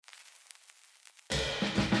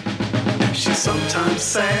She's sometimes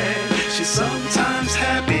sad, she's sometimes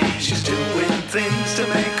happy. She's doing things to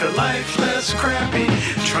make her life less crappy.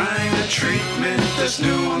 Trying a treatment that's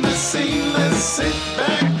new on the scene. Let's sit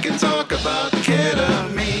back and talk about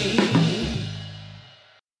ketamine.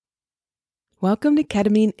 Welcome to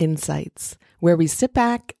Ketamine Insights, where we sit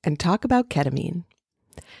back and talk about ketamine.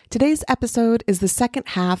 Today's episode is the second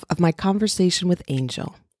half of my conversation with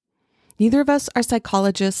Angel. Neither of us are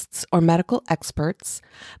psychologists or medical experts,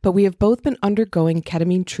 but we have both been undergoing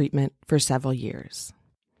ketamine treatment for several years.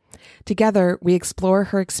 Together, we explore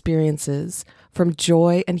her experiences from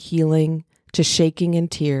joy and healing to shaking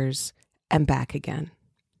and tears and back again.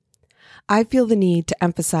 I feel the need to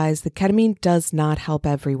emphasize that ketamine does not help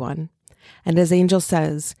everyone. And as Angel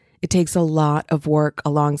says, it takes a lot of work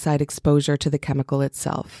alongside exposure to the chemical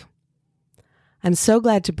itself. I'm so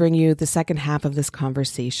glad to bring you the second half of this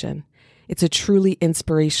conversation. It's a truly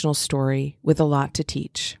inspirational story with a lot to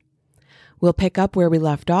teach. We'll pick up where we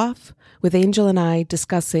left off, with Angel and I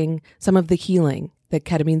discussing some of the healing that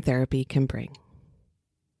ketamine therapy can bring.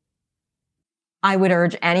 I would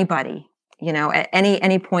urge anybody, at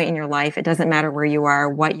any point in your life, it doesn't matter where you are,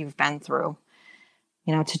 what you've been through,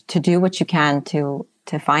 to do what you can to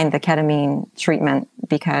find the ketamine treatment,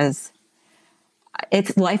 because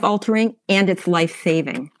it's life-altering and it's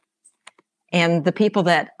life-saving. And the people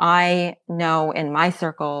that I know in my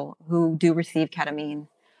circle who do receive ketamine,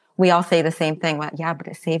 we all say the same thing. Well, yeah, but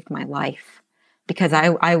it saved my life because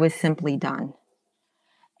I was simply done.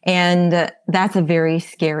 And that's a very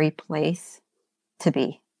scary place to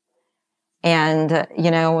be. And,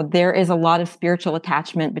 there is a lot of spiritual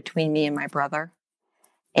attachment between me and my brother.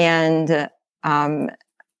 And I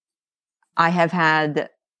have had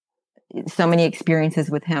so many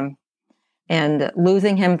experiences with him. And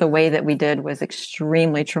losing him the way that we did was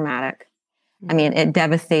extremely traumatic. I mean, it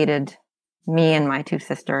devastated me and my two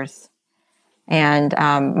sisters. And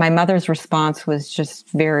my mother's response was just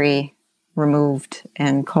very removed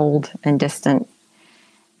and cold and distant.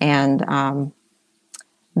 And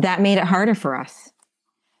that made it harder for us.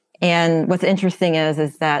 And what's interesting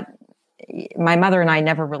is that my mother and I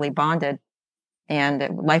never really bonded, and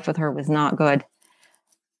life with her was not good.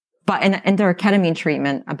 But into her ketamine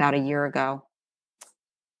treatment about a year ago,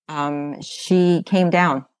 she came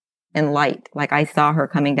down in light. Like I saw her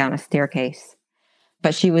coming down a staircase,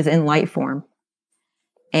 but she was in light form.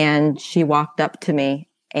 And she walked up to me,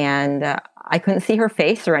 and I couldn't see her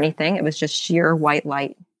face or anything. It was just sheer white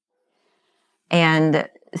light. And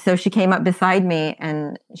so she came up beside me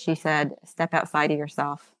and she said, "Step outside of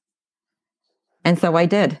yourself." And so I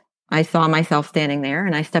did. I saw myself standing there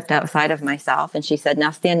and I stepped outside of myself, and she said, "Now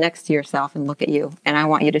stand next to yourself and look at you. And I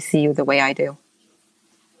want you to see you the way I do."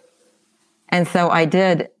 And so I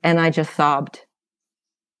did. And I just sobbed.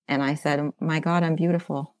 And I said, "My God, I'm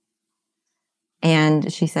beautiful."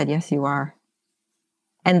 And she said, "Yes, you are."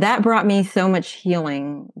 And that brought me so much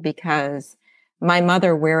healing, because my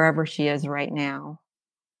mother, wherever she is right now,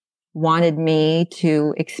 wanted me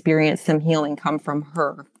to experience some healing come from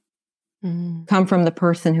her. Come from the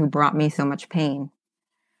person who brought me so much pain.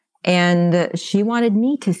 And she wanted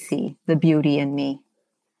me to see the beauty in me.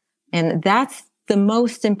 And that's the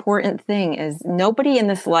most important thing, is nobody in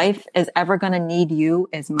this life is ever going to need you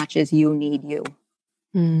as much as you need you.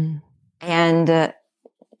 And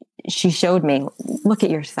she showed me, look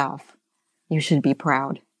at yourself. You should be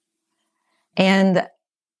proud. And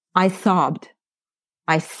I sobbed.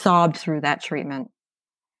 I sobbed through that treatment.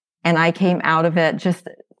 And I came out of it just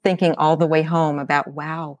thinking all the way home about,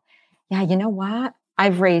 wow, yeah, you know what?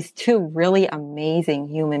 I've raised two really amazing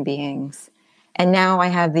human beings. And now I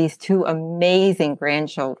have these two amazing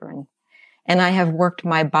grandchildren. And I have worked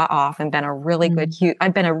my butt off and been a really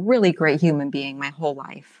I've been a really great human being my whole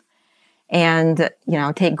life. And,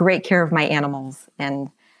 take great care of my animals. And,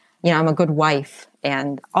 I'm a good wife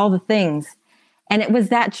and all the things. And it was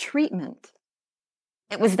that treatment.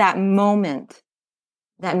 It was that moment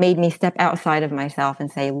that made me step outside of myself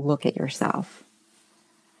and say, look at yourself.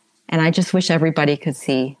 And I just wish everybody could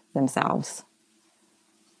see themselves.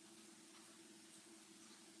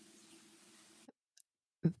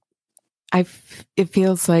 It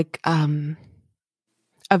feels like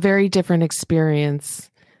a very different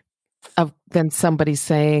experience than somebody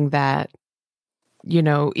saying that,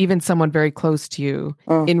 even someone very close to you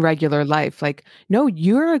in regular life, like, no,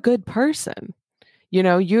 you're a good person.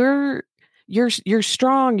 You're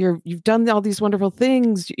strong. You've done all these wonderful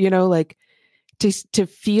things, like to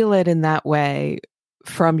feel it in that way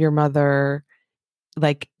from your mother,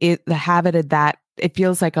 like that it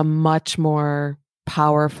feels like a much more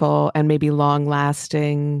powerful and maybe long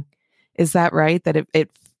lasting. Is that right? That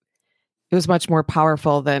it was much more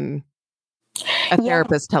powerful than A Yeah.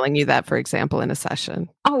 therapist telling you that, for example, in a session.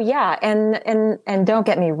 Oh yeah. And don't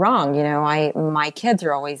get me wrong. My kids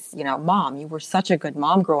are always, Mom, you were such a good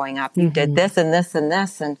mom growing up. You did this and this and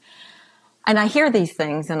this. And I hear these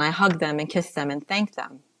things and I hug them and kiss them and thank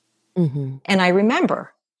them. And I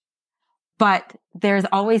remember, but there's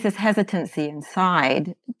always this hesitancy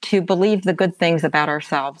inside to believe the good things about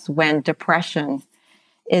ourselves when depression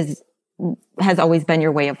has always been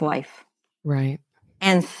your way of life. Right.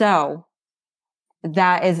 And so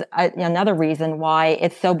that is another reason why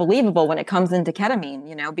it's so believable when it comes into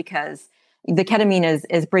ketamine, because the ketamine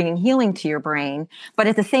is bringing healing to your brain. But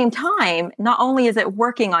at the same time, not only is it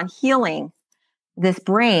working on healing this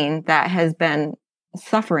brain that has been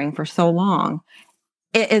suffering for so long,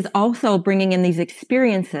 it is also bringing in these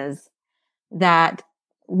experiences that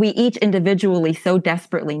we each individually so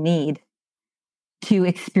desperately need to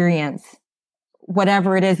experience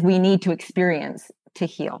whatever it is we need to experience to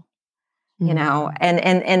heal.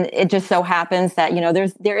 And it just so happens that,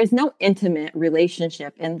 there is no intimate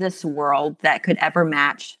relationship in this world that could ever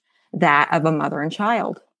match that of a mother and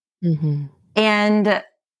child. And,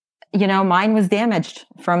 mine was damaged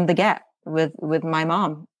from the get with my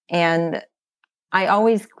mom. And I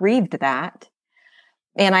always grieved that.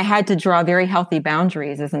 And I had to draw very healthy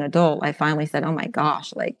boundaries as an adult. I finally said, oh my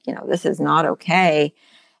gosh, this is not okay.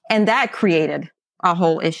 And that created a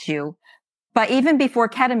whole issue. But even before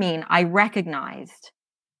ketamine, I recognized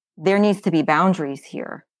there needs to be boundaries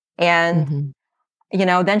here. And,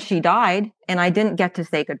 then she died and I didn't get to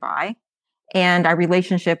say goodbye. And our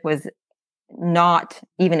relationship was not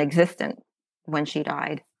even existent when she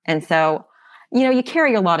died. And so, you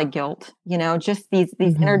carry a lot of guilt, just these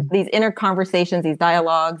inner conversations, these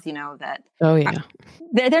dialogues, that Oh yeah.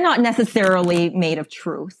 They're not necessarily made of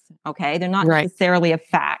truth. Okay. They're not necessarily a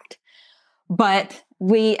fact, but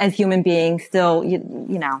we as human beings still,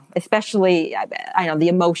 especially, I know the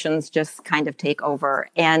emotions just kind of take over.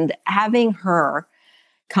 And having her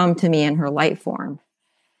come to me in her light form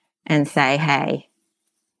and say, hey,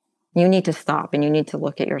 you need to stop and you need to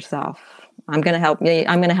look at yourself. I'm going to help you.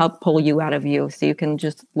 I'm going to help pull you out of you so you can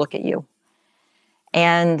just look at you.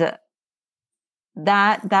 And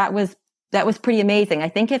that was pretty amazing. I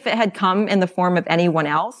think if it had come in the form of anyone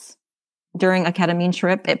else during a ketamine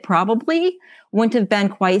trip, it probably wouldn't have been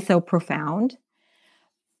quite so profound.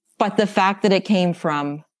 But the fact that it came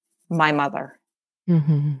from my mother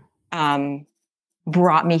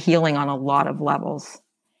brought me healing on a lot of levels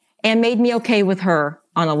and made me okay with her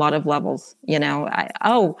on a lot of levels.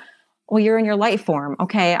 Well, you're in your light form.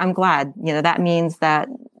 Okay, I'm glad. That means that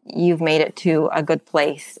you've made it to a good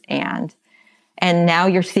place. And now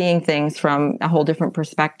you're seeing things from a whole different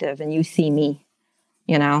perspective and you see me,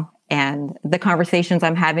 and the conversations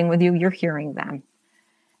I'm having with you, you're hearing them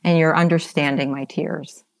and you're understanding my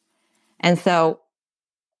tears. And so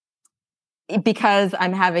because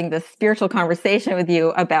I'm having this spiritual conversation with you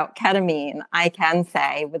about ketamine, I can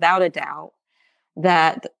say without a doubt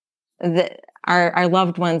that our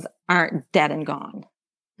loved ones aren't dead and gone.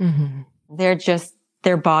 They're just,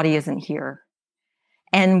 their body isn't here.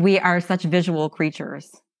 And we are such visual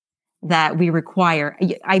creatures that we require,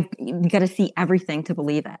 we got to see everything to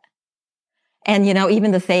believe it. And,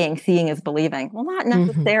 even the saying, seeing is believing. Well, not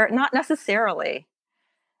necessarily.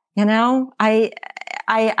 I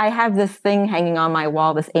have this thing hanging on my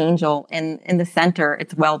wall, this angel, and in the center,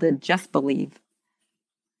 it's welded, just believe.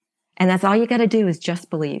 And that's all you got to do is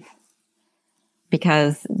just believe,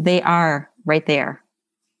 because they are right there.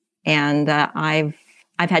 And I've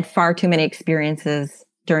had far too many experiences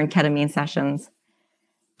during ketamine sessions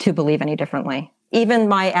to believe any differently. Even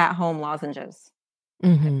my at-home lozenges.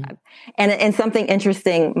 And something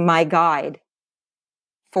interesting, my guide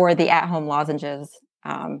for the at-home lozenges,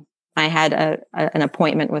 I had an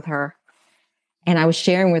appointment with her, and I was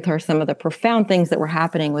sharing with her some of the profound things that were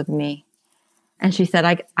happening with me. And she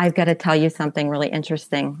said, I've got to tell you something really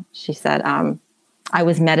interesting. She said, I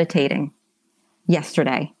was meditating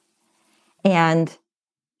yesterday and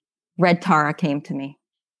red Tara came to me.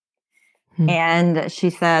 And she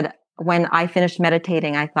said, when I finished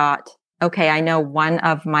meditating, I thought, okay, I know one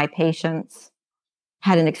of my patients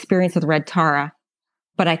had an experience with red Tara,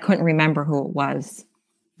 but I couldn't remember who it was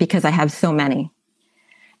because I have so many.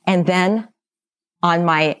 And then on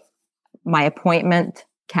my appointment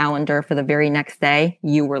calendar for the very next day,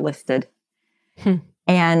 you were listed.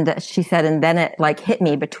 And she said, and then it hit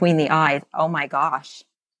me between the eyes. Oh my gosh.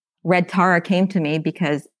 Red Tara came to me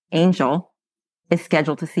because Angel is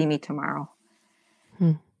scheduled to see me tomorrow.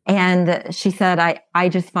 And she said, I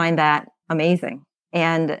just find that amazing.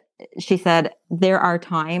 And she said, there are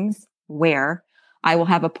times where I will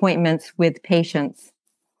have appointments with patients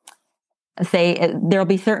there'll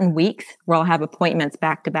be certain weeks where I'll have appointments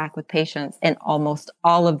back to back with patients, and almost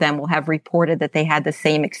all of them will have reported that they had the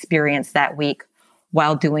same experience that week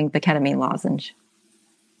while doing the ketamine lozenge.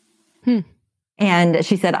 And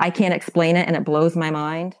she said, I can't explain it, and it blows my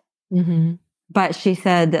mind. Mm-hmm. But she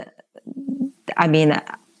said, I mean,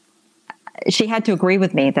 she had to agree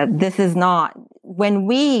with me that this is not, when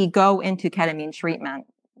we go into ketamine treatment,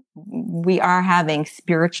 we are having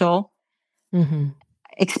spiritual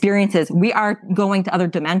experiences. We are going to other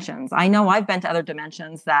dimensions. I know I've been to other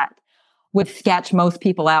dimensions that would sketch most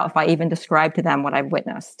people out if I even described to them what I've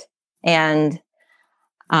witnessed. And,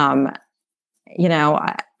 you know,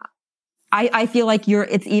 I feel like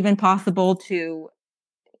it's even possible to,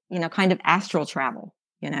 you know, kind of astral travel,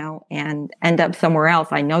 you know, and end up somewhere else.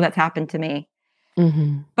 I know that's happened to me,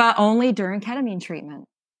 but only during ketamine treatment.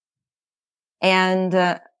 And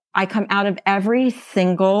I come out of every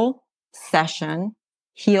single session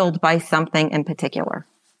healed by something in particular.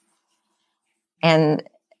 And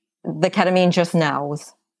the ketamine just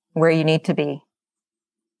knows where you need to be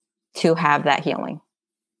to have that healing.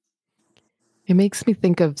 It makes me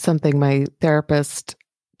think of something my therapist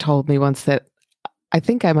told me once that I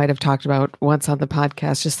think I might have talked about once on the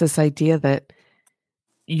podcast, just this idea that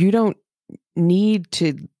you don't need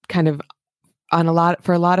to kind of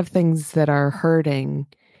for a lot of things that are hurting.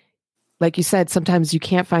 Like you said, sometimes you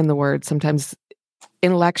can't find the words. Sometimes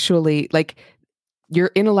intellectually, like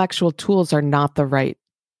your intellectual tools are not the right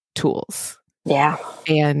tools. Yeah.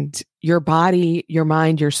 And your body, your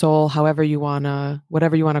mind, your soul, whatever you want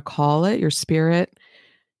to call it, your spirit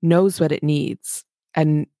knows what it needs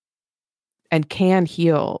and can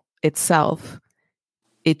heal itself.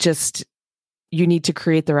 It just, you need to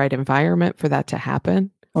create the right environment for that to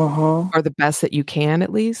happen, or the best that you can,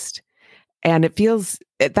 at least. And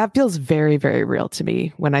that feels very, very real to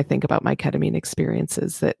me when I think about my ketamine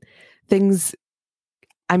experiences, that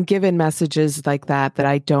I'm given messages like that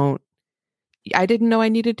I didn't know I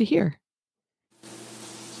needed to hear.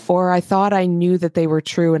 Or I thought I knew that they were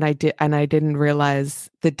true, and I didn't realize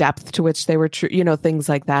the depth to which they were true. You know, things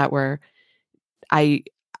like that, where I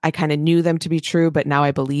kind of knew them to be true, but now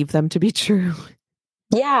I believe them to be true.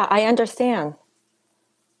 Yeah, I understand.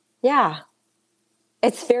 Yeah,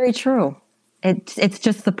 it's very true. It's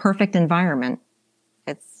just the perfect environment.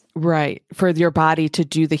 It's right for your body to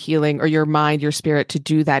do the healing, or your mind, your spirit to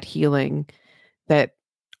do that healing that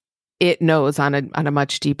it knows on a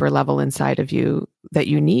much deeper level inside of you that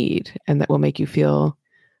you need, and that will make you feel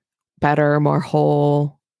better, more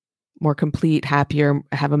whole, more complete, happier,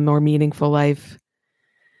 have a more meaningful life,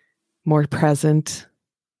 more present.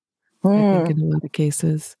 I think in a lot of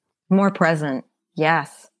cases. More present.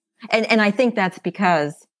 Yes. And I think that's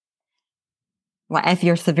because, well, if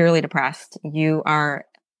you're severely depressed, you are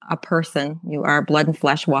a person, you are blood and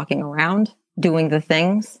flesh walking around doing the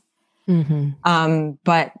things.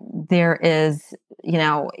 But there is, you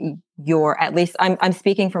know, at least I'm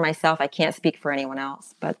speaking for myself. I can't speak for anyone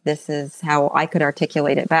else, but this is how I could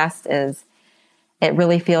articulate it best, is it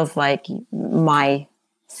really feels like my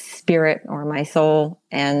spirit or my soul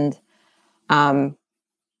and my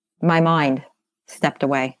mind stepped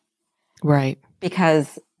away. Right.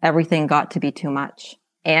 Because everything got to be too much.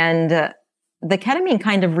 And the ketamine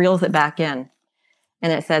kind of reels it back in.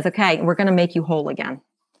 And it says, okay, we're going to make you whole again.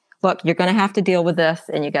 Look, you're going to have to deal with this,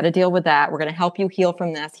 and you got to deal with that. We're going to help you heal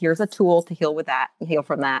from this. Here's a tool to heal with that, heal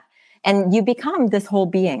from that. And you become this whole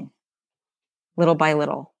being little by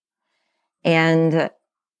little. And,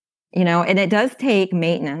 you know, and it does take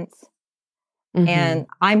maintenance, and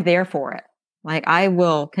I'm there for it. Like, I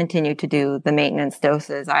will continue to do the maintenance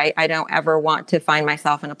doses. I don't ever want to find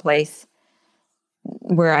myself in a place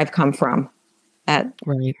where I've come from.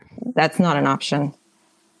 Right. That's not an option.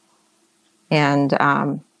 And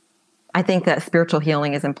I think that spiritual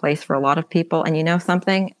healing is in place for a lot of people. And you know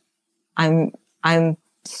something? I'm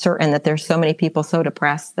certain that there's so many people so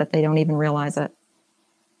depressed that they don't even realize it.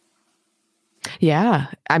 Yeah,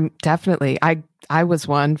 I'm definitely. I was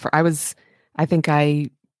one I think I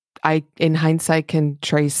in hindsight can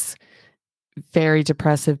trace very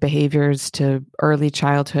depressive behaviors to early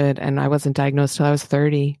childhood, and I wasn't diagnosed till I was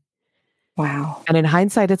 30. Wow. And in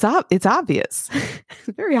hindsight, it's obvious,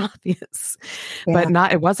 very obvious, but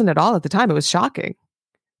it wasn't at all at the time. It was shocking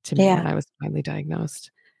to me when I was finally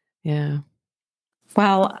diagnosed. Yeah.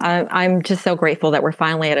 Well, I'm just so grateful that we're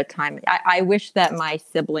finally at a time. I wish that my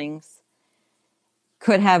siblings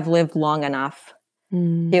could have lived long enough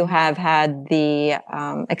to have had the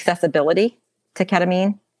accessibility to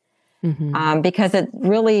ketamine, because it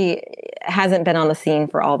really hasn't been on the scene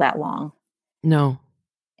for all that long. No.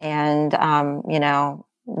 And, you know,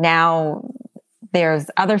 now There's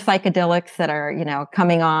other psychedelics that are,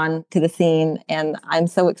 coming on to the scene. And I'm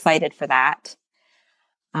so excited for that.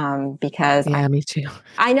 Because Yeah, me too.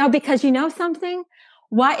 I know, because you know something,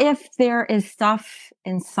 what if there is stuff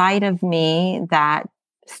inside of me that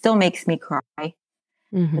still makes me cry,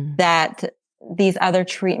 that these other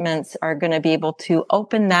treatments are going to be able to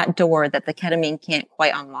open that door that the ketamine can't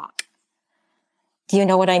quite unlock? Do you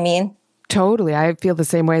know what I mean? Totally. I feel the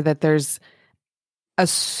same way, that there's a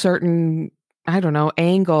certain, I don't know,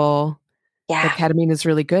 angle that ketamine is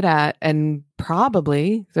really good at. And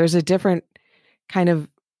probably there's a different kind of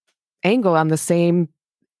angle on the same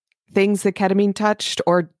things that ketamine touched,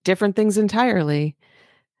 or different things entirely,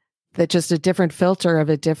 that just a different filter of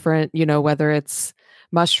a different, whether it's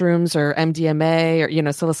mushrooms or MDMA or,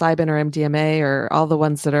 psilocybin or MDMA or all the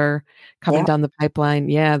ones that are coming down the pipeline.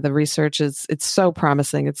 Yeah. The research it's so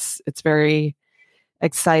promising. It's very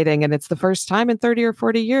exciting. And it's the first time in 30 or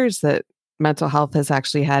 40 years that mental health has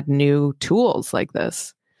actually had new tools like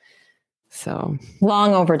this. So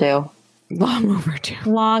long overdue.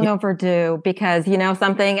 Long overdue, because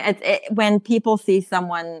something, when people see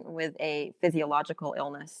someone with a physiological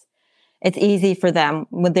illness, it's easy for them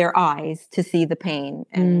with their eyes to see the pain.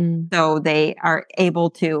 And so they are able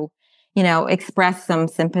to, express some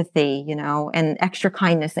sympathy, and extra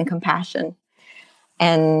kindness and compassion.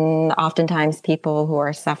 And oftentimes people who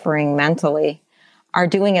are suffering mentally are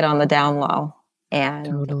doing it on the down low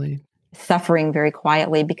and suffering very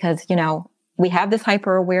quietly, because, we have this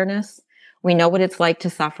hyper awareness. We know what it's like to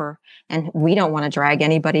suffer, and we don't want to drag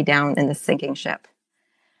anybody down in the sinking ship.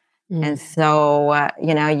 And so,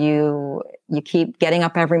 you keep getting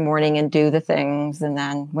up every morning and do the things. And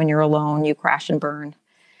then when you're alone, you crash and burn.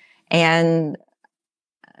 And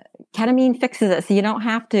ketamine fixes it. So you don't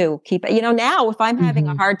have to keep it. Now if I'm having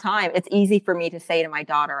a hard time, it's easy for me to say to my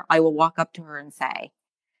daughter, I will walk up to her and say,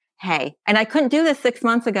 hey, and I couldn't do this 6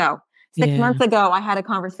 months ago. 6 months ago, I had a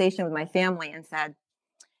conversation with my family and said,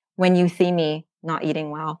 when you see me not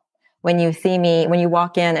eating well, when you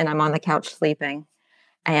walk in and I'm on the couch sleeping,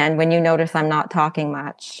 and when you notice I'm not talking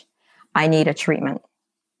much, I need a treatment.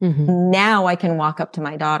 Now I can walk up to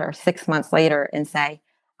my daughter 6 months later and say,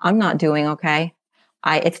 I'm not doing okay.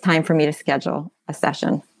 It's time for me to schedule a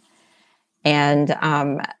session. And,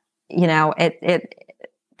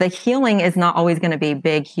 the healing is not always going to be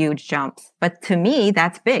big, huge jumps. But to me,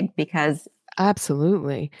 that's big, because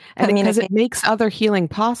absolutely. And because it makes other healing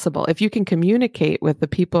possible. If you can communicate with the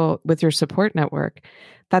people with your support network,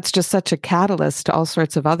 that's just such a catalyst to all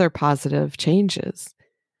sorts of other positive changes.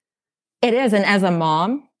 It is. And as a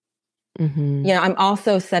mom, I'm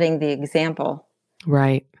also setting the example.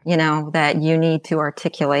 Right. That you need to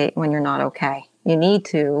articulate when you're not okay. You need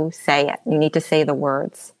to say it. You need to say the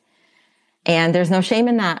words. And there's no shame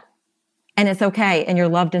in that. And it's okay. And you're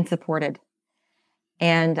loved and supported.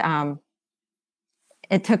 And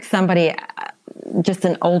it took somebody, just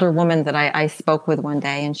an older woman that I spoke with one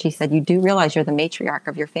day, and she said, you do realize you're the matriarch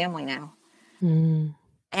of your family now.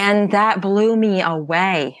 And that blew me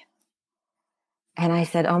away. And I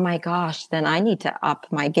said, oh my gosh, then I need to up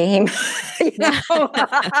my game.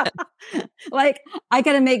 Like, I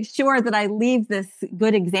got to make sure that I leave this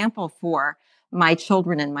good example for my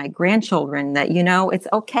children and my grandchildren, that, it's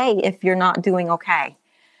okay if you're not doing okay.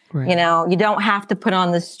 Right. You don't have to put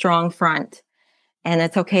on this strong front, and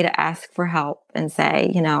it's okay to ask for help and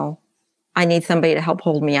say, I need somebody to help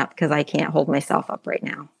hold me up, because I can't hold myself up right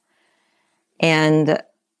now. And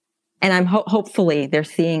I'm hopefully they're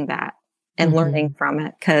seeing that and learning from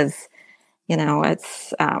it, because,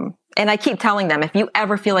 it's, and I keep telling them, if you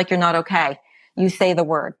ever feel like you're not okay, you say the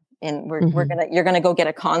word, and you're going to go get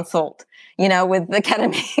a consult, with the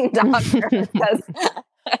ketamine doctor, because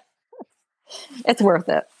it's worth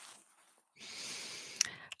it.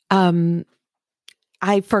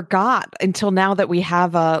 I forgot until now that we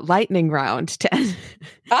have a lightning round to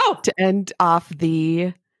end off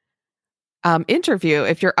the interview.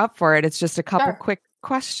 If you're up for it, it's just a couple quick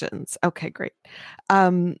questions. Okay, great.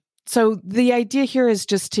 So the idea here is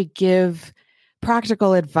just to give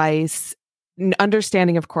practical advice,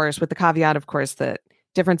 understanding, of course, with the caveat, of course, that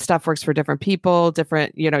different stuff works for different people,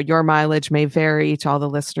 different, your mileage may vary to all the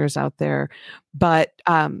listeners out there. But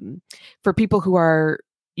for people who are,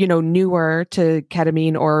 newer to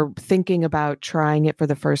ketamine or thinking about trying it for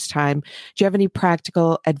the first time, do you have any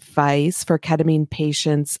practical advice for ketamine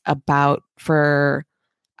patients about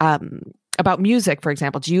music, for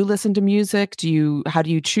example? Do you listen to music? How do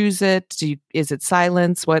you choose it? Is it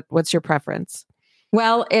silence? What's your preference?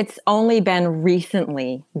 Well, it's only been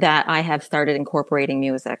recently that I have started incorporating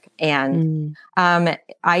music, and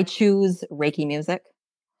I choose Reiki music,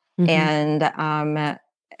 and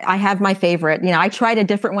I have my favorite. I tried a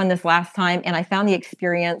different one this last time, and I found the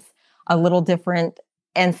experience a little different.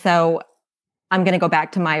 And so I'm going to go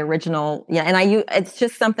back to my original. Yeah. And it's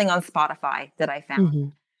just something on Spotify that I found. Mm-hmm.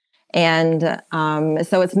 And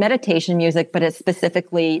so it's meditation music, but it's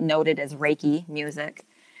specifically noted as Reiki music.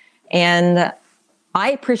 And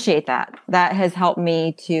I appreciate that. That has helped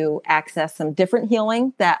me to access some different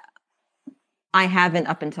healing that I haven't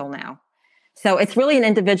up until now. So it's really an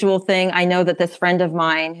individual thing. I know that this friend of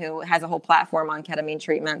mine who has a whole platform on ketamine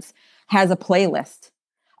treatments has a playlist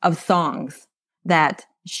of songs that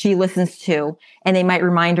she listens to, and they might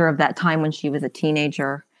remind her of that time when she was a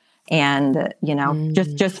teenager. And,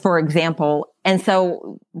 just for example. And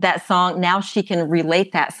so that song, now she can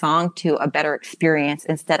relate that song to a better experience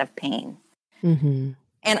instead of pain. Mm-hmm.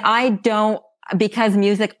 And because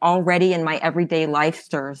music already in my everyday life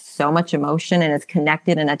stirs so much emotion and is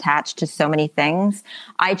connected and attached to so many things,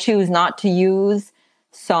 I choose not to use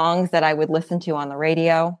songs that I would listen to on the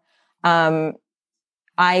radio.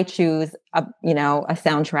 I choose a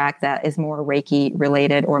soundtrack that is more Reiki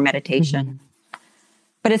related or meditation. Mm-hmm.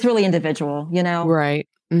 But it's really individual, Right.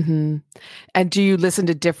 Mm-hmm. And do you listen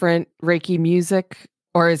to different Reiki music,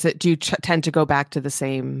 or do you tend to go back to the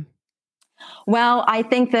same? Well, I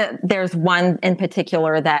think that there's one in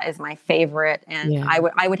particular that is my favorite, and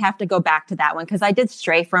I would have to go back to that one because I did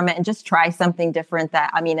stray from it and just try something different.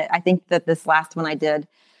 I think that this last one I did,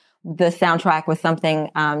 the soundtrack was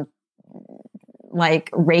something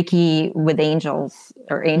like Reiki with angels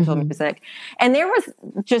or angel mm-hmm. music, and there was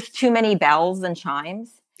just too many bells and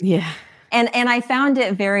chimes. Yeah. And I found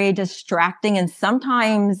it very distracting, and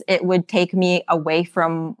sometimes it would take me away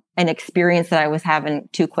from an experience that I was having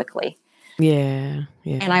too quickly. Yeah.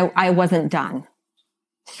 And I wasn't done.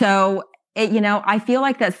 So I feel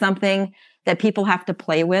like that's something that people have to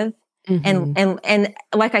play with. Mm-hmm. And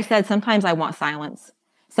like I said, sometimes I want silence.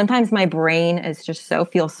 Sometimes my brain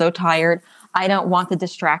feels so tired. I don't want the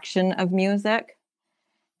distraction of music.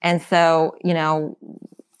 And so,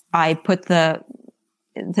 I put the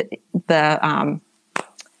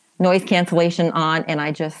noise cancellation on, and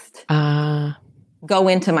I just go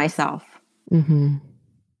into myself. Mm-hmm.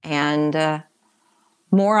 And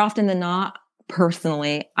more often than not,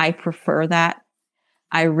 personally, I prefer that.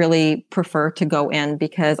 I really prefer to go in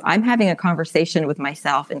because I'm having a conversation with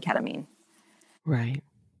myself in ketamine. Right.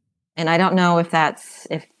 And I don't know if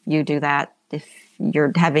you do that, if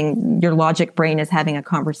your logic brain is having a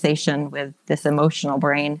conversation with this emotional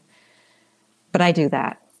brain, but I do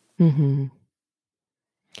that. Mm-hmm.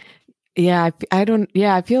 Yeah.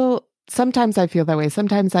 Sometimes I feel that way.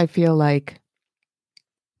 Sometimes I feel like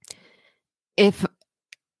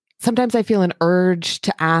sometimes I feel an urge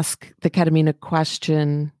to ask the ketamine a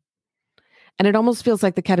question, and it almost feels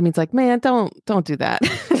like the ketamine's like, man, don't do that.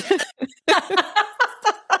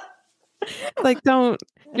 Like,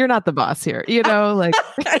 you're not the boss here, like.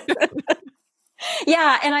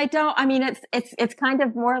 Yeah. And it's kind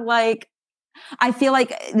of more like, I feel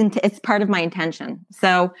like it's part of my intention.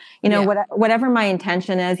 So, whatever my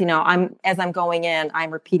intention is, as I'm going in,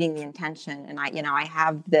 I'm repeating the intention, and I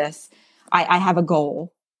have this, I have a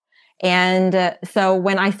goal. And so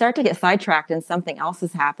when I start to get sidetracked and something else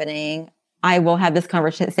is happening, I will have this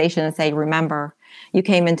conversation and say, remember, you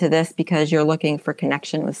came into this because you're looking for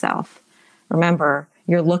connection with self. Remember,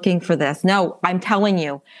 you're looking for this. No, I'm telling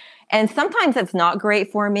you. And sometimes it's not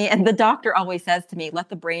great for me. And the doctor always says to me, let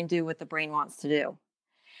the brain do what the brain wants to do.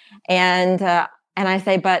 And I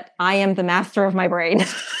say, but I am the master of my brain.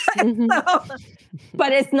 Mm-hmm.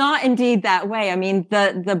 But it's not indeed that way. I mean,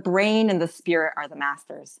 the brain and the spirit are the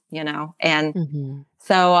masters, and mm-hmm.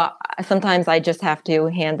 So sometimes I just have to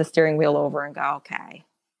hand the steering wheel over and go, okay.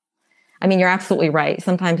 I mean, you're absolutely right.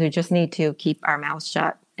 Sometimes we just need to keep our mouths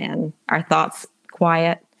shut and our thoughts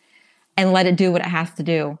quiet and let it do what it has to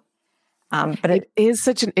do. But it is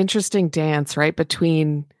such an interesting dance, right?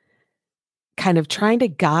 Between kind of trying to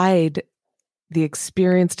guide the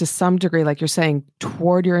experience to some degree, like you're saying,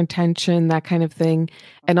 toward your intention, that kind of thing,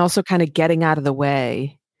 and also kind of getting out of the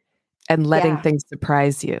way and letting things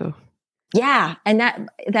surprise you. Yeah. And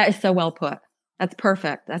that is so well put. That's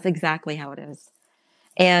perfect. That's exactly how it is.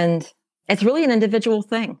 And it's really an individual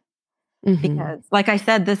thing. Mm-hmm. Because like I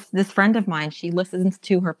said, this friend of mine, she listens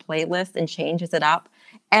to her playlist and changes it up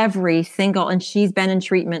and she's been in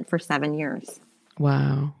treatment for 7 years.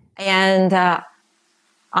 Wow. And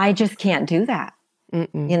I just can't do that.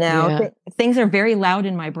 Things are very loud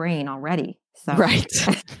in my brain already. So. Right.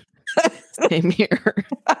 Same here.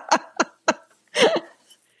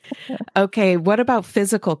 Okay. What about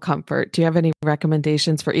physical comfort? Do you have any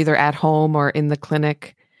recommendations for either at home or in the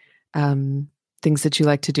clinic? Things that you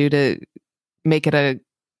like to do to make it a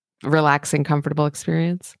relaxing, comfortable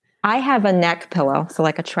experience? I have a neck pillow, so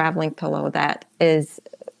like a traveling pillow that is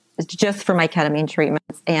just for my ketamine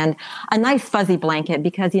treatments, and a nice fuzzy blanket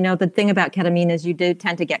because, the thing about ketamine is you do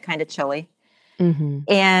tend to get kind of chilly. Mm-hmm.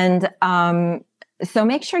 And so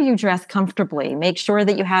make sure you dress comfortably. Make sure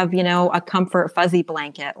that you have, a comfort fuzzy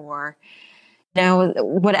blanket or,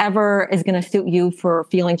 whatever is going to suit you for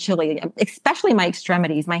feeling chilly, especially my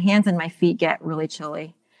extremities. My hands and my feet get really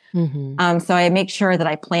chilly. Mm-hmm. So I make sure that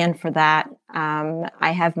I plan for that.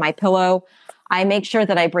 I have my pillow. I make sure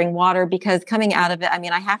that I bring water because coming out of it,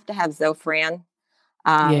 I have to have Zofran.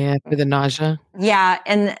 Yeah, for the nausea. Yeah,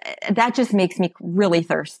 and that just makes me really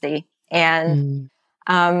thirsty. And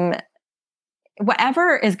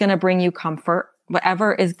whatever is going to bring you comfort,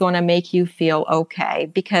 whatever is going to make you feel okay.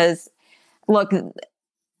 Because look,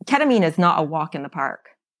 ketamine is not a walk in the park.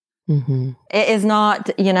 Mm-hmm. It is not,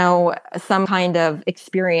 some kind of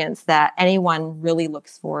experience that anyone really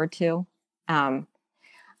looks forward to.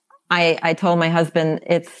 I told my husband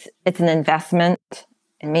it's an investment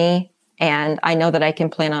in me, and I know that I can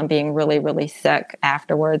plan on being really, really sick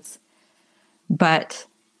afterwards, but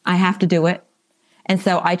I have to do it. And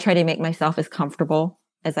so I try to make myself as comfortable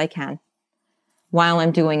as I can while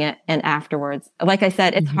I'm doing it and afterwards. Like I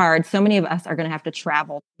said, it's hard. So many of us are going to have to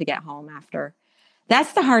travel to get home after.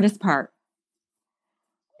 That's the hardest part.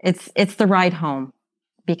 It's the ride home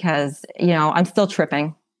because, I'm still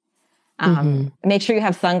tripping. Make sure you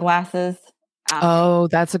have sunglasses. Oh,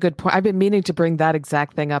 that's a good point. I've been meaning to bring that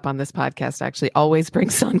exact thing up on this podcast, actually. Always bring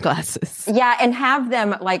sunglasses. Yeah, and have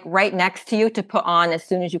them like right next to you to put on as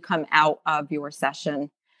soon as you come out of your session.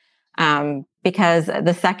 Because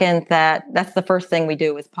the second that's the first thing we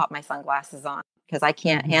do is pop my sunglasses on because I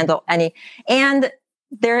can't handle any. And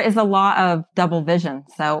there is a lot of double vision.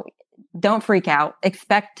 So don't freak out.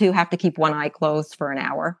 Expect to have to keep one eye closed for an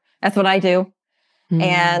hour. That's what I do.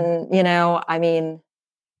 And,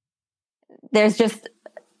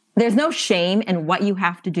 there's no shame in what you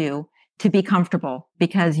have to do to be comfortable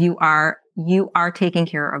because you are taking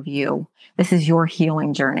care of you. This is your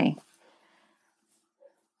healing journey.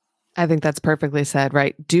 I think that's perfectly said,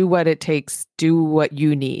 right? Do what it takes. Do what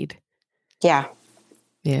you need. Yeah.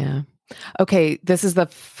 Yeah. Okay. This is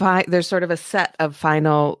there's sort of a set of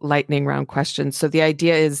final lightning round questions. So the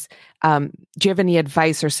idea is, do you have any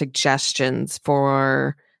advice or suggestions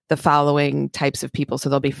for the following types of people? So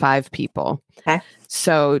there'll be 5 people. Okay.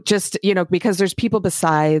 So just, because there's people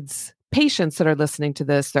besides patients that are listening to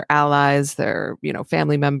this, they're allies, they're,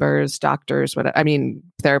 family members, doctors,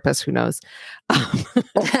 therapists, who knows?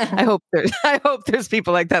 I hope there's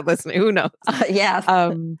people like that listening. Who knows? Yes.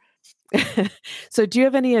 So do you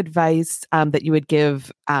have any advice that you would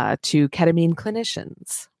give to ketamine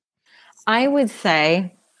clinicians? I would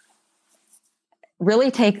say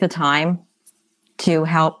really take the time to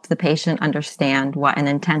help the patient understand what an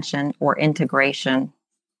intention or integration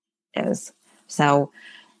is. So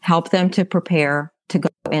help them to prepare to go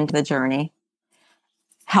into the journey.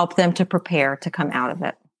 Help them to prepare to come out of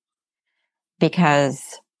it.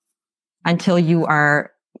 Because until you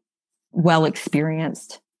are well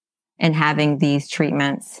experienced in having these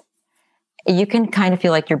treatments, you can kind of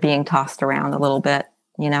feel like you're being tossed around a little bit,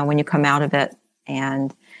 when you come out of it.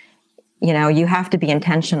 And, you have to be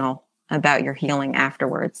intentional about your healing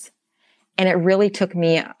afterwards. And it really took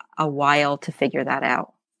me a while to figure that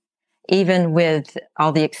out. Even with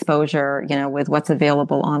all the exposure, with what's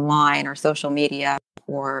available online or social media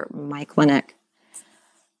or my clinic,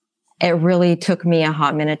 it really took me a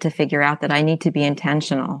hot minute to figure out that I need to be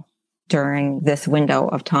intentional during this window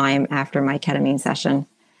of time after my ketamine session.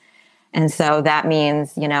 And so that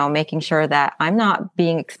means, making sure that I'm not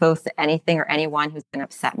being exposed to anything or anyone who's going to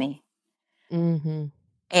upset me. Mm-hmm.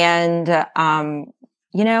 And,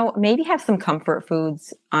 maybe have some comfort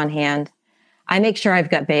foods on hand. I make sure I've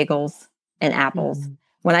got bagels and apples. Mm-hmm.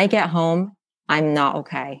 When I get home, I'm not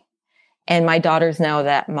okay. And my daughters know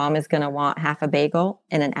that mom is going to want half a bagel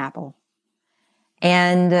and an apple.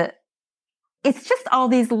 And it's just all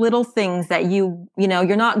these little things that you're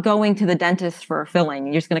not going to the dentist for a filling.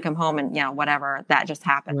 You're just going to come home and, whatever, that just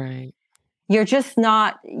happened. Right. You're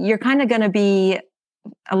kind of going to be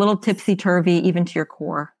a little tipsy-turvy even to your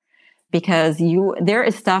core because there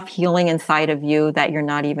is stuff healing inside of you that you're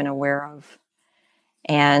not even aware of.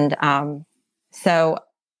 And so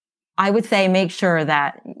I would say make sure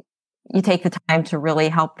that you take the time to really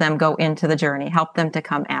help them go into the journey, help them to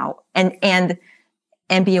come out and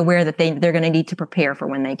be aware that they're going to need to prepare for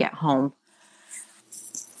when they get home.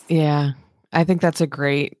 Yeah, I think that's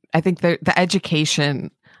I think the education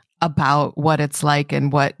about what it's like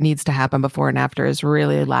and what needs to happen before and after is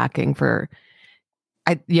really lacking for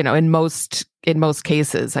in most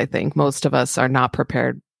cases, I think most of us are not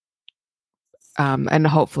prepared. And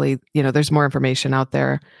hopefully, there's more information out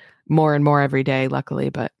there, more and more every day, luckily.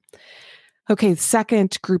 But okay,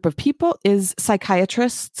 second group of people is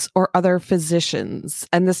psychiatrists or other physicians.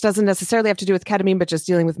 And this doesn't necessarily have to do with ketamine, but just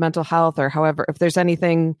dealing with mental health or however, if there's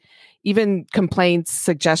anything, even complaints,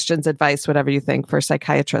 suggestions, advice, whatever you think for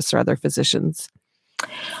psychiatrists or other physicians.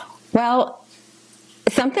 Well,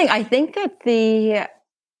 I think that the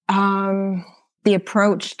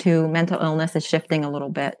approach to mental illness is shifting a little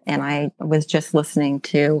bit. And I was just listening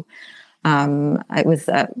to, I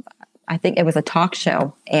think it was a talk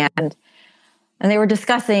show, and they were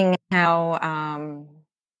discussing how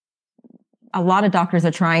a lot of doctors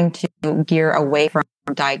are trying to gear away from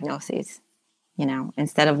diagnoses.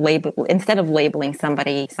 Instead of labeling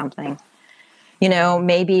somebody something,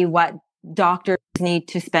 maybe what doctors need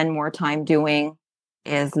to spend more time doing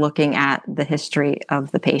is looking at the history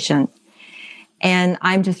of the patient. And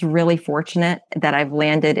I'm just really fortunate that I've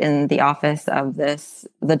landed in the office of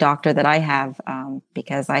the doctor that I have,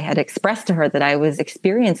 because I had expressed to her that I was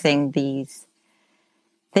experiencing these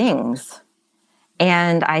things.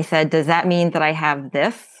 And I said, does that mean that I have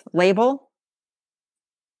this label?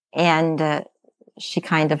 And she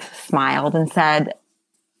kind of smiled and said,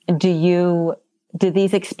 do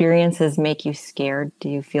these experiences make you scared? Do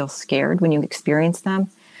you feel scared when you experience them?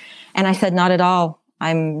 And I said, not at all.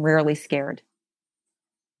 I'm rarely scared.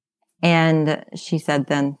 And she said,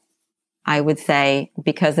 then I would say,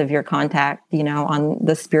 because of your contact, on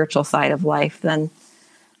the spiritual side of life, then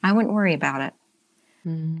I wouldn't worry about it.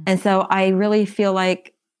 Mm. And so I really feel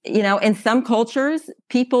like, in some cultures,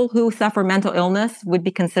 people who suffer mental illness would be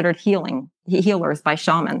considered healers by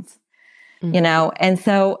shamans, and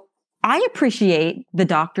so I appreciate the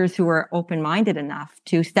doctors who are open-minded enough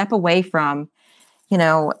to step away from,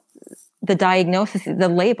 the diagnosis, the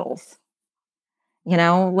labels.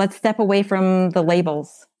 Let's step away from the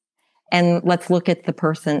labels and let's look at the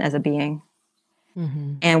person as a being.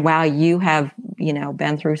 Mm-hmm. And while you have,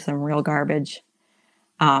 been through some real garbage,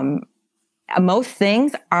 most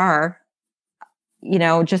things are,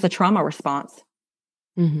 just a trauma response.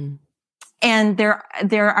 Mm-hmm. And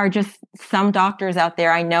there are just some doctors out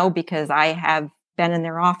there, I know because I have been in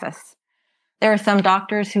their office. There are some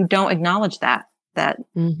doctors who don't acknowledge that,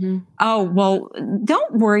 mm-hmm. Oh, well,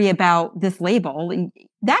 don't worry about this label.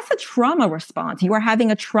 That's a trauma response. You are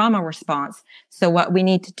having a trauma response. So what we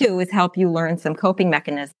need to do is help you learn some coping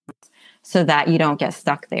mechanisms so that you don't get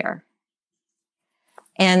stuck there.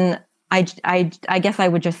 And I guess I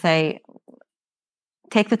would just say,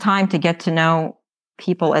 take the time to get to know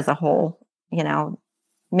people as a whole,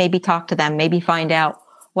 maybe talk to them, maybe find out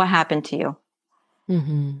what happened to you,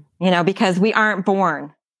 mm-hmm. Because we aren't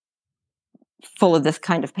born full of this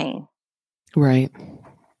kind of pain. Right.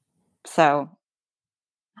 So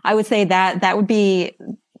I would say that would be,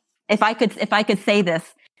 if I could say this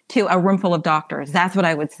to a room full of doctors, that's what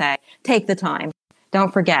I would say. Take the time.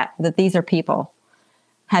 Don't forget that these are people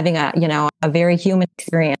having a very human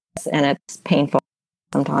experience, and it's painful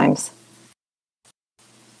sometimes.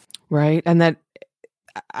 Right. And that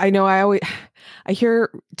I know I hear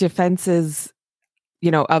defenses,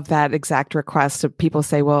 of that exact request of people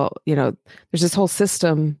say, well, there's this whole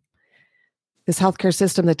system, this healthcare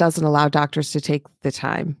system that doesn't allow doctors to take the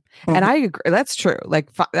time. Mm-hmm. And I agree. That's true. Like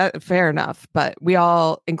fair enough. But we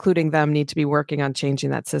all, including them, need to be working on changing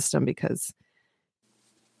that system because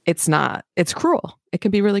it's cruel. It can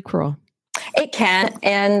be really cruel. It can.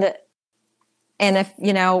 And if,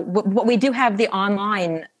 we do have the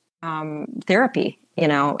online therapy,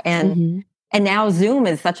 and mm-hmm. and now Zoom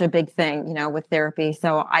is such a big thing, with therapy.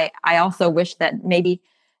 So I also wish that maybe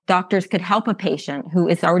doctors could help a patient who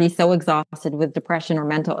is already so exhausted with depression or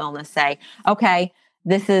mental illness say, okay,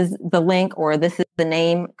 this is the link or this is the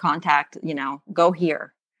name, contact, go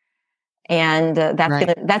here. And that's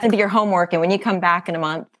right. That's gonna be your homework. And when you come back in a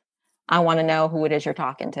month, I want to know who it is you're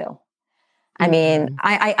talking to. I mean,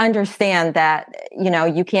 I understand that,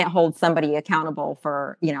 you can't hold somebody accountable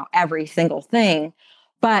for, every single thing,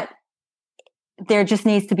 but there just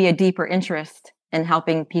needs to be a deeper interest in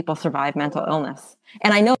helping people survive mental illness.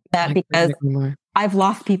 And I know that because I've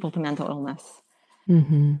lost people to mental illness.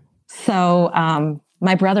 Mm-hmm. So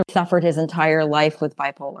my brother suffered his entire life with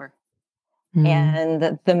bipolar. Mm-hmm.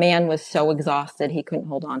 And the man was so exhausted, he couldn't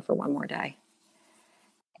hold on for one more day.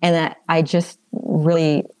 And I just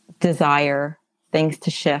really desire things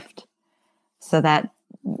to shift so that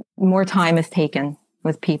more time is taken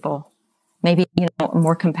with people, maybe,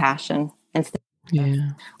 more compassion instead. Yeah.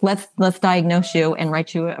 Let's diagnose you and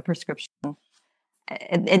write you a prescription.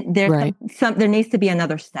 There needs to be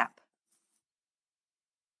another step.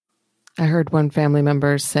 I heard one family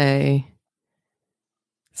member say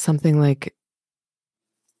something like,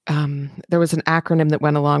 there was an acronym that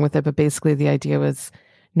went along with it, but basically the idea was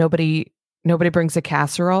nobody brings a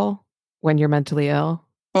casserole when you're mentally ill.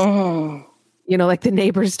 Mm. Like the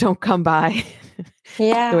neighbors don't come by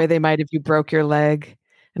the way they might if you broke your leg.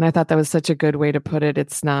 And I thought that was such a good way to put it.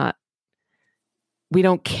 It's not, we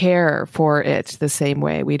don't care for it the same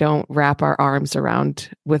way. We don't wrap our arms around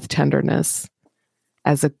with tenderness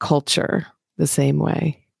as a culture the same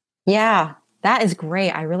way. Yeah, that is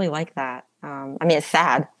great. I really like that. I mean, it's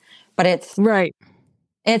sad, but it's right.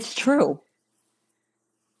 It's true.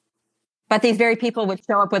 But these very people would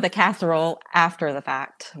show up with a casserole after the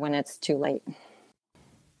fact when it's too late.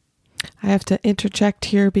 I have to interject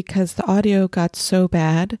here because the audio got so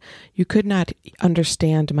bad. You could not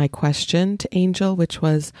understand my question to Angel, which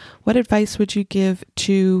was, what advice would you give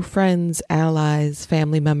to friends, allies,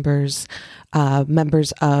 family members,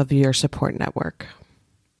 members of your support network?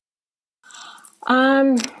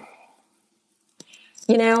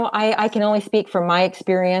 I can only speak from my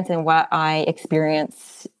experience, and what I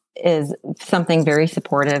experience is something very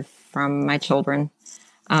supportive from my children.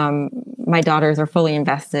 My daughters are fully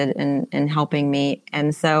invested in helping me.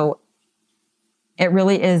 And so it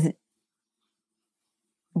really is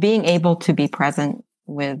being able to be present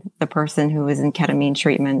with the person who is in ketamine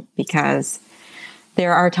treatment, because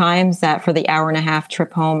there are times that for the 1.5-hour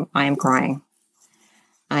trip home, I am crying.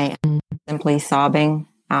 I am simply sobbing.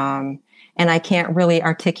 And I can't really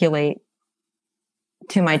articulate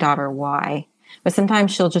to my daughter why, but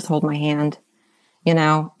sometimes she'll just hold my hand,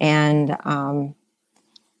 and,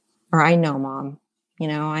 or I know, Mom,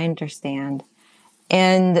 I understand.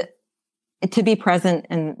 And to be present.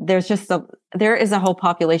 And there is a whole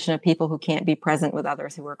population of people who can't be present with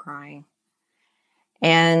others who are crying,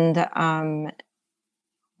 and,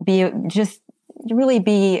 really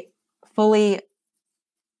be fully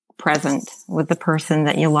present with the person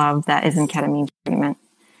that you love that is in ketamine treatment,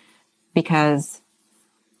 because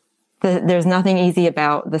there's nothing easy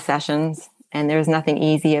about the sessions, and there's nothing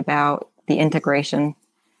easy about the integration.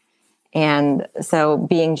 And so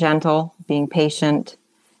being gentle, being patient,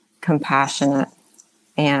 compassionate,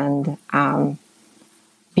 and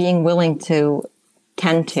being willing to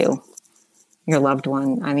tend to your loved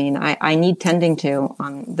one. I mean, I need tending to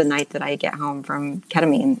on the night that I get home from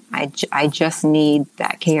ketamine. I just need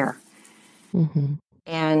that care. Mm-hmm.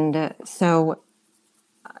 And so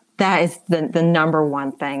that is the number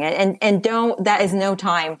one thing. And that is no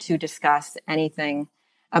time to discuss anything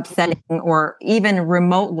upsetting or even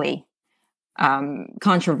remotely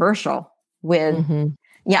controversial with,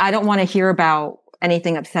 I don't want to hear about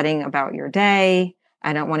anything upsetting about your day.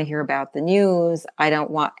 I don't want to hear about the news. And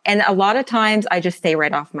a lot of times I just stay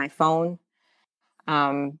right off my phone,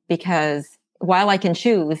 because while I can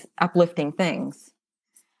choose uplifting things,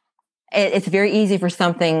 it's very easy for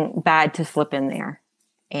something bad to slip in there.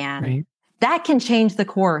 And that can change the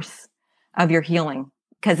course of your healing.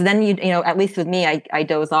 Because then, at least with me, I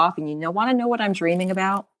doze off, and want to know what I'm dreaming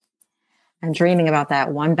about? I'm dreaming about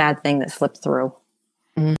that one bad thing that slipped through.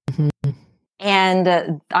 Mm-hmm.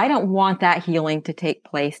 And I don't want that healing to take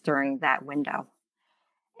place during that window.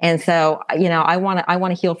 And so, I want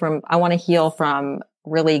to heal from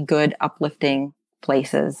really good, uplifting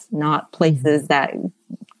places, not places that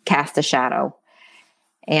cast a shadow.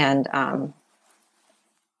 And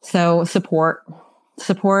so support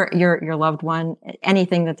your loved one,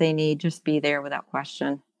 anything that they need, just be there without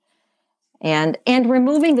question. And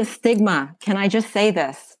removing the stigma. Can I just say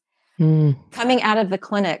this? Coming out of the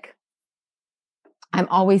clinic, I'm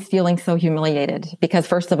always feeling so humiliated, because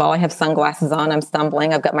first of all, I have sunglasses on, I'm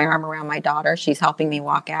stumbling, I've got my arm around my daughter, she's helping me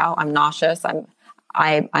walk out, I'm nauseous,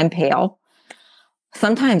 I'm pale.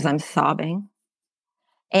 Sometimes I'm sobbing.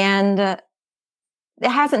 And it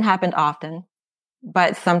hasn't happened often,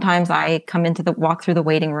 but sometimes I walk through the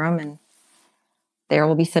waiting room, and there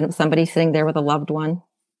will be somebody sitting there with a loved one.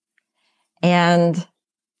 And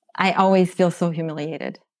I always feel so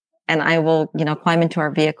humiliated. And I will, climb into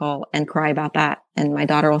our vehicle and cry about that. And my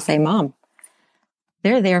daughter will say, Mom,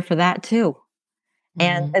 they're there for that too.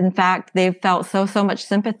 And in fact, they've felt so much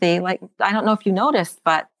sympathy. Like, I don't know if you noticed,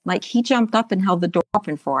 but like, he jumped up and held the door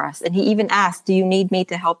open for us. And he even asked, do you need me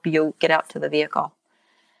to help you get out to the vehicle?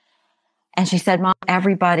 And she said, Mom,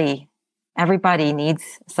 everybody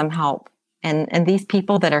needs some help. And these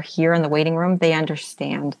people that are here in the waiting room, they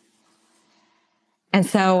understand. And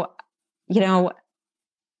so,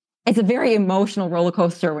 it's a very emotional roller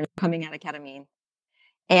coaster when you're coming out of ketamine.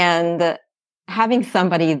 And having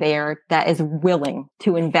somebody there that is willing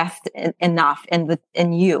to invest enough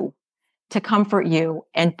in you to comfort you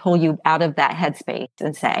and pull you out of that headspace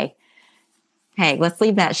and say, Hey, let's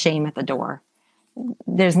leave that shame at the door.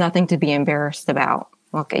 There's nothing to be embarrassed about.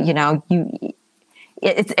 Okay,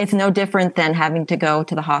 it's no different than having to go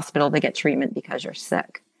to the hospital to get treatment because you're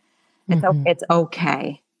sick. It's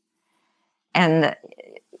okay. And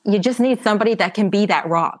you just need somebody that can be that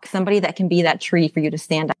rock, somebody that can be that tree for you to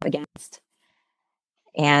stand up against.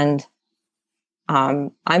 And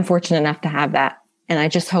I'm fortunate enough to have that. And I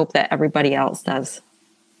just hope that everybody else does.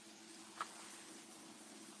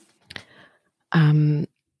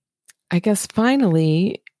 I guess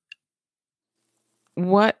finally,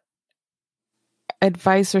 what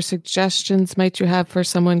advice or suggestions might you have for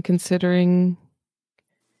someone considering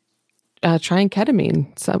trying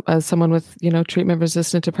ketamine? Someone with,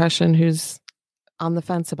 treatment-resistant depression who's on the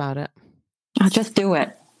fence about it. Just do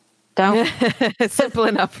it. Don't. Simple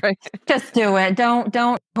enough, right? Just do it.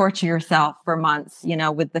 Don't torture yourself for months,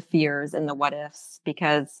 with the fears and the what ifs,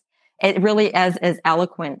 because it really is as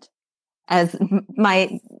eloquent as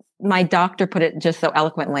my doctor put it just so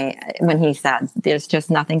eloquently when he said, there's just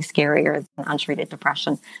nothing scarier than untreated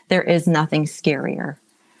depression. There is nothing scarier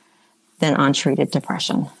than untreated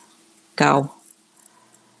depression. Go.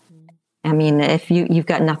 I mean, if you've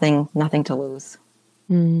got nothing to lose.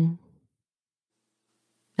 And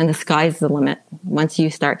the sky's the limit. Once you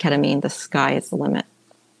start ketamine, the sky is the limit.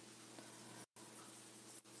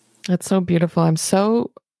 That's so beautiful. I'm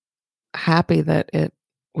so happy that it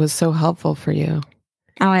was so helpful for you.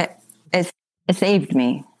 Oh, it saved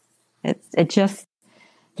me. It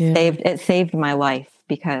saved my life,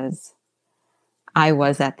 because I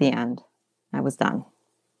was at the end. I was done.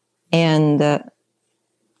 And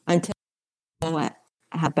until I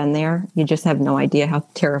have been there, you just have no idea how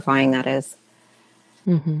terrifying that is.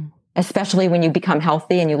 Especially when you become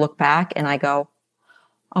healthy and you look back and I go,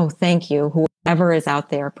 oh, thank you. Whoever is out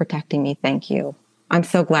there protecting me, thank you. I'm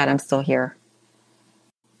so glad I'm still here,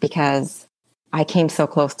 because I came so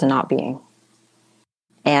close to not being.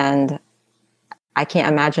 And I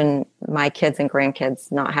can't imagine my kids and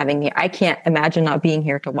grandkids not having me. I can't imagine not being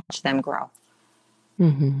here to watch them grow.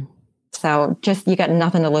 So just, you got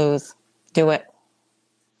nothing to lose. Do it.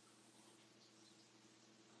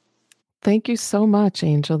 Thank you so much,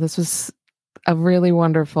 Angel. This was a really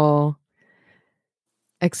wonderful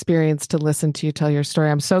experience to listen to you tell your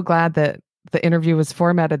story. I'm so glad that the interview was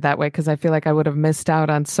formatted that way, because I feel like I would have missed out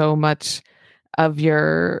on so much of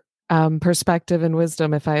your perspective and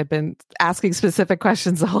wisdom if I had been asking specific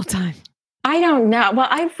questions the whole time. I don't know. Well,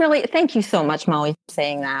 thank you so much, Molly, for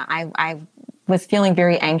saying that. I was feeling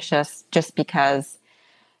very anxious just because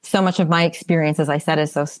so much of my experience, as I said,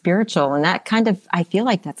 is so spiritual. And that I feel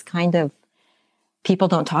like that's people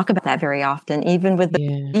don't talk about that very often, even with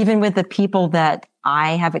the people that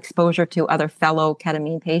I have exposure to, other fellow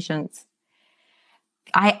ketamine patients.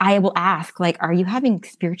 I will ask, like, are you having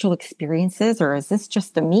spiritual experiences, or is this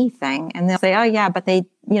just a me thing? And they'll say, oh yeah, but they,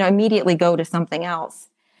 immediately go to something else.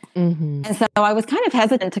 And so I was kind of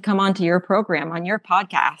hesitant to come onto your program, on your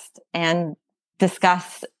podcast, and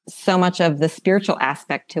discuss so much of the spiritual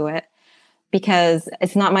aspect to it, because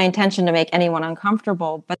it's not my intention to make anyone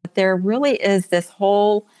uncomfortable, but there really is this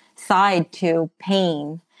whole side to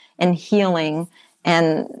pain and healing,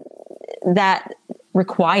 and that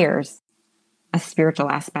requires a spiritual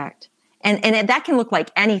aspect. And that can look like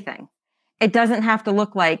anything. It doesn't have to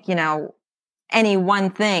look like, any one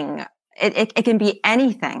thing. It can be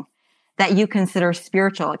anything that you consider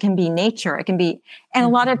spiritual. It can be nature. It can be, and a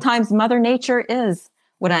lot of times Mother Nature is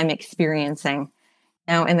what I'm experiencing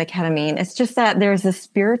now in the ketamine. It's just that there's a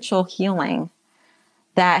spiritual healing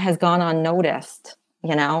that has gone unnoticed,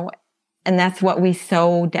 and that's what we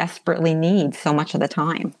so desperately need so much of the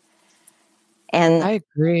time. And I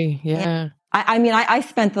agree. Yeah. I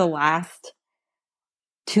spent the last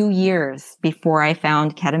 2 years before I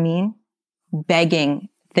found ketamine begging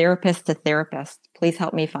therapist to therapist, please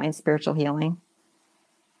help me find spiritual healing.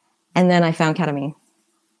 And then I found ketamine.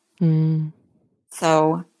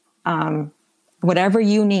 So, whatever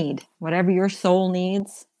you need, whatever your soul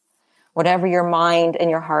needs, whatever your mind and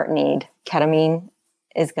your heart need, ketamine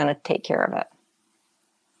is going to take care of it.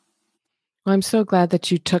 Well, I'm so glad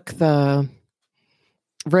that you took the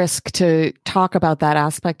risk to talk about that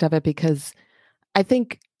aspect of it, because I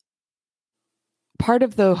think part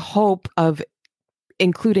of the hope of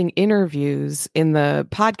including interviews in the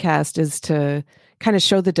podcast is to kind of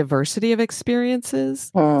show the diversity of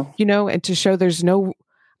experiences, and to show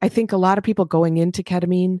I think a lot of people going into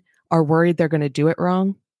ketamine are worried they're going to do it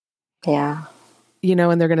wrong. Yeah.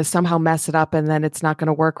 And they're going to somehow mess it up, and then it's not going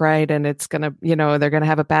to work right. And it's going to, they're going to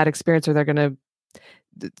have a bad experience, or they're going to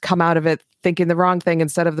come out of it thinking the wrong thing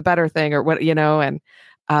instead of the better thing, or what, and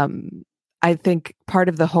I think part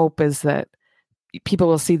of the hope is that people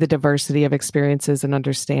will see the diversity of experiences and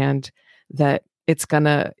understand that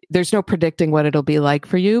there's no predicting what it'll be like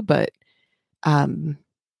for you, but that,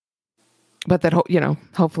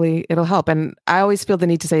 hopefully it'll help. And I always feel the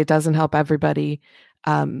need to say it doesn't help everybody.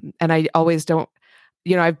 And I always don't,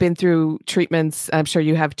 I've been through treatments, I'm sure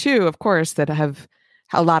you have too, of course, that have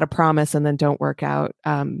a lot of promise and then don't work out.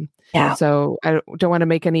 So I don't want to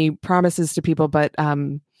make any promises to people, but,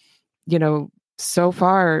 so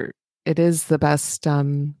far it is the best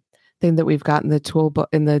thing that we've got in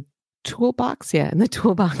the toolbox.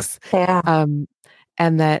 Yeah.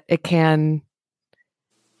 And that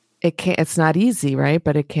it's not easy, right?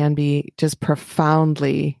 But it can be just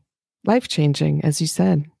profoundly life-changing, as you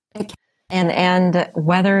said. And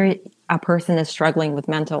whether a person is struggling with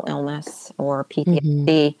mental illness or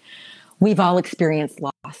PTSD, we've all experienced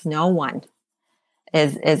loss. No one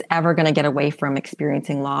is ever going to get away from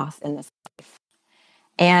experiencing loss in this life.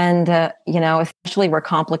 And, especially where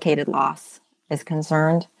complicated loss is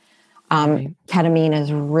concerned, Right. ketamine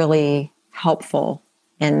is really helpful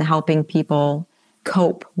in helping people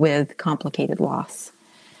cope with complicated loss,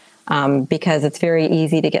 because it's very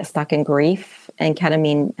easy to get stuck in grief, and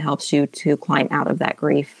ketamine helps you to climb out of that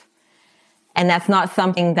grief. And that's not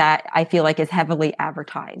something that I feel like is heavily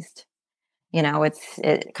advertised. It helps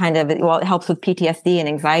with PTSD and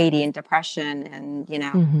anxiety and depression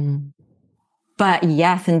and, but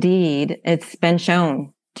yes, indeed, it's been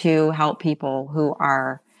shown to help people who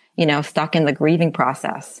are, stuck in the grieving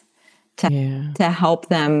process to help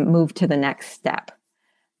them move to the next step,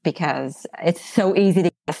 because it's so easy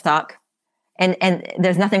to get stuck. And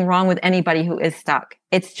there's nothing wrong with anybody who is stuck.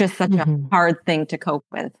 It's just such a hard thing to cope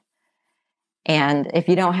with. And if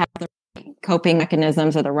you don't have the right coping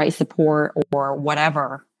mechanisms or the right support or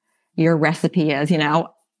whatever your recipe is,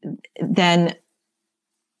 then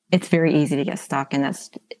it's very easy to get stuck. And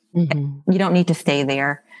you don't need to stay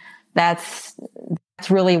there. That's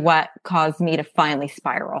really what caused me to finally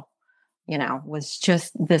spiral, was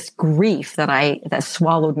just this grief that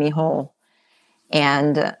swallowed me whole.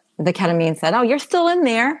 And the ketamine said, "Oh, you're still in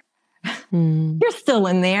there. You're still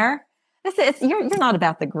in there. You're not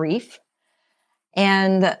about the grief."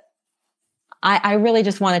 And I really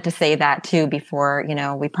just wanted to say that too before,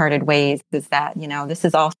 we parted ways, is that, this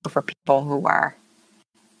is also for people who are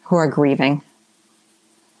grieving.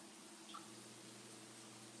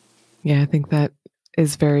 Yeah, I think that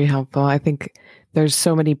is very helpful. I think there's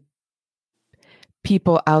so many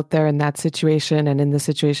people out there in that situation and in the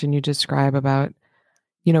situation you describe about,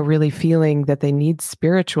 really feeling that they need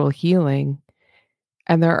spiritual healing.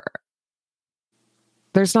 And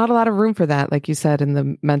there's not a lot of room for that, like you said, in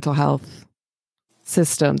the mental health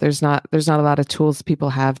system. There's not a lot of tools people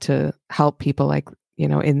have to help people, like,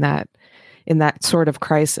 in that sort of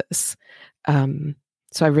crisis.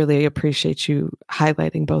 So I really appreciate you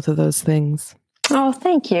highlighting both of those things. Oh,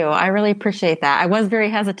 thank you. I really appreciate that. I was very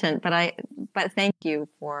hesitant, but thank you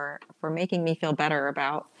for making me feel better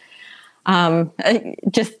about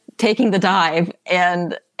just taking the dive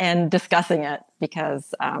and discussing it,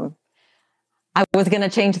 because I was going to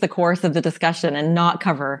change the course of the discussion and not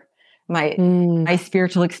cover my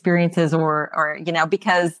spiritual experiences or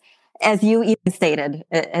because, as you even stated,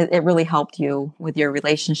 it really helped you with your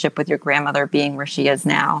relationship with your grandmother being where she is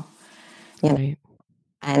now. Right.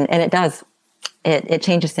 And it does. It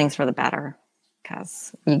changes things for the better,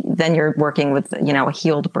 because then you're working with, a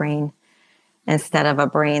healed brain instead of a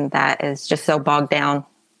brain that is just so bogged down.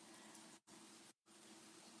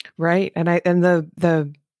 Right. And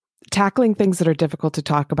the tackling things that are difficult to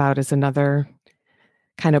talk about is another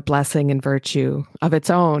kind of blessing and virtue of its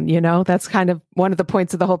own. That's kind of one of the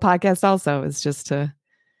points of the whole podcast also, is just to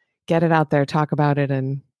get it out there, talk about it.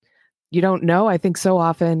 And you don't know, I think so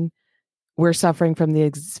often we're suffering from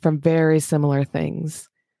from very similar things,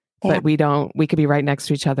 but we could be right next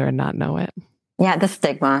to each other and not know it. Yeah. The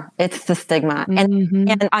stigma. It's the stigma.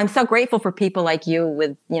 And I'm so grateful for people like you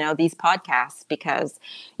with, these podcasts, because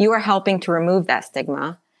you are helping to remove that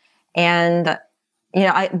stigma. And,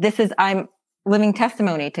 I'm living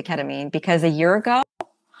testimony to ketamine, because a year ago,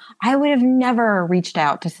 I would have never reached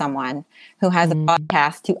out to someone who has a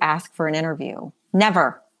podcast to ask for an interview.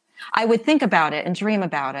 Never. I would think about it and dream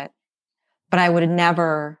about it, but I would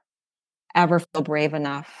never, ever feel brave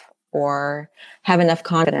enough or have enough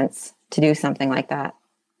confidence to do something like that.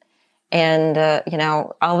 And,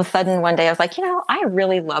 all of a sudden one day I was like, I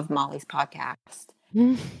really love Molly's podcast.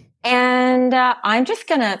 And I'm just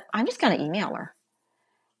gonna email her.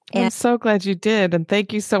 And I'm so glad you did. And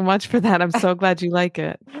thank you so much for that. I'm so glad you like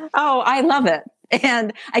it. Oh, I love it.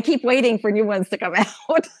 And I keep waiting for new ones to come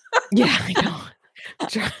out. Yeah, I know.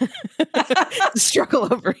 struggle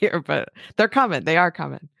over here, but they're coming. They are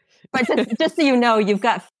coming. But just so you know, you've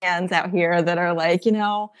got fans out here that are like,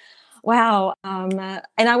 wow. And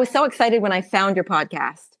I was so excited when I found your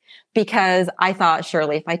podcast because I thought,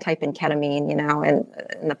 surely if I type in ketamine,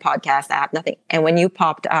 in the podcast app, nothing. And when you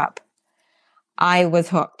popped up, I was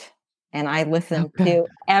hooked and I listened to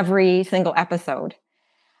every single episode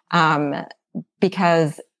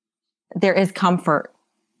because there is comfort.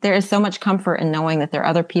 There is so much comfort in knowing that there are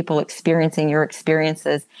other people experiencing your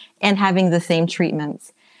experiences and having the same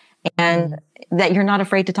treatments and that you're not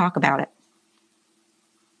afraid to talk about it,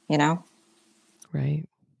 Right.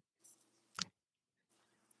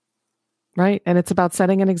 Right. And it's about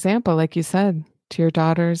setting an example, like you said, to your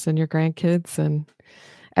daughters and your grandkids. And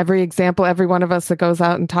every example, every one of us that goes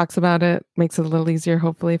out and talks about it makes it a little easier,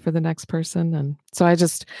 hopefully, for the next person. And so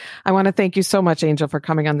I want to thank you so much, Angel, for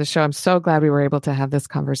coming on the show. I'm so glad we were able to have this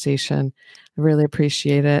conversation. I really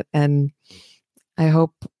appreciate it. And I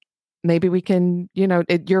hope maybe we can,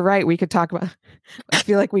 you're right. We could talk about, I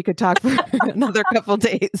feel like we could talk for another couple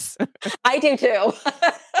days. I do too.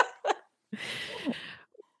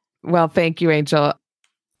 Well, thank you, Angel.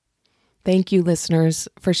 Thank you, listeners,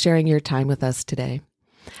 for sharing your time with us today.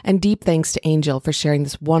 And deep thanks to Angel for sharing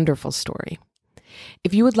this wonderful story.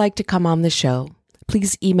 If you would like to come on the show,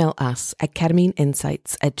 please email us at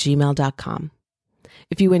ketamineinsights@gmail.com.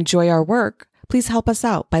 If you enjoy our work, please help us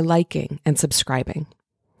out by liking and subscribing.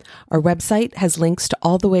 Our website has links to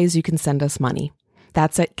all the ways you can send us money.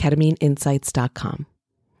 That's at ketamineinsights.com.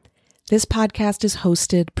 This podcast is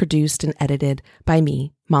hosted, produced, and edited by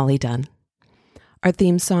me, Molly Dunn. Our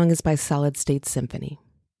theme song is by Solid State Symphony.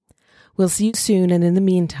 We'll see you soon, and in the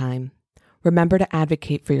meantime, remember to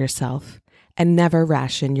advocate for yourself and never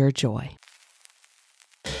ration your joy.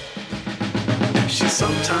 She's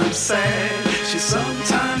sometimes sad, she's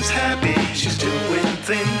sometimes happy. She's doing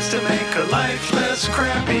things to make her life less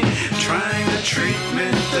crappy. Trying a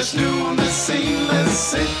treatment that's new on the scene. Let's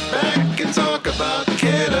sit back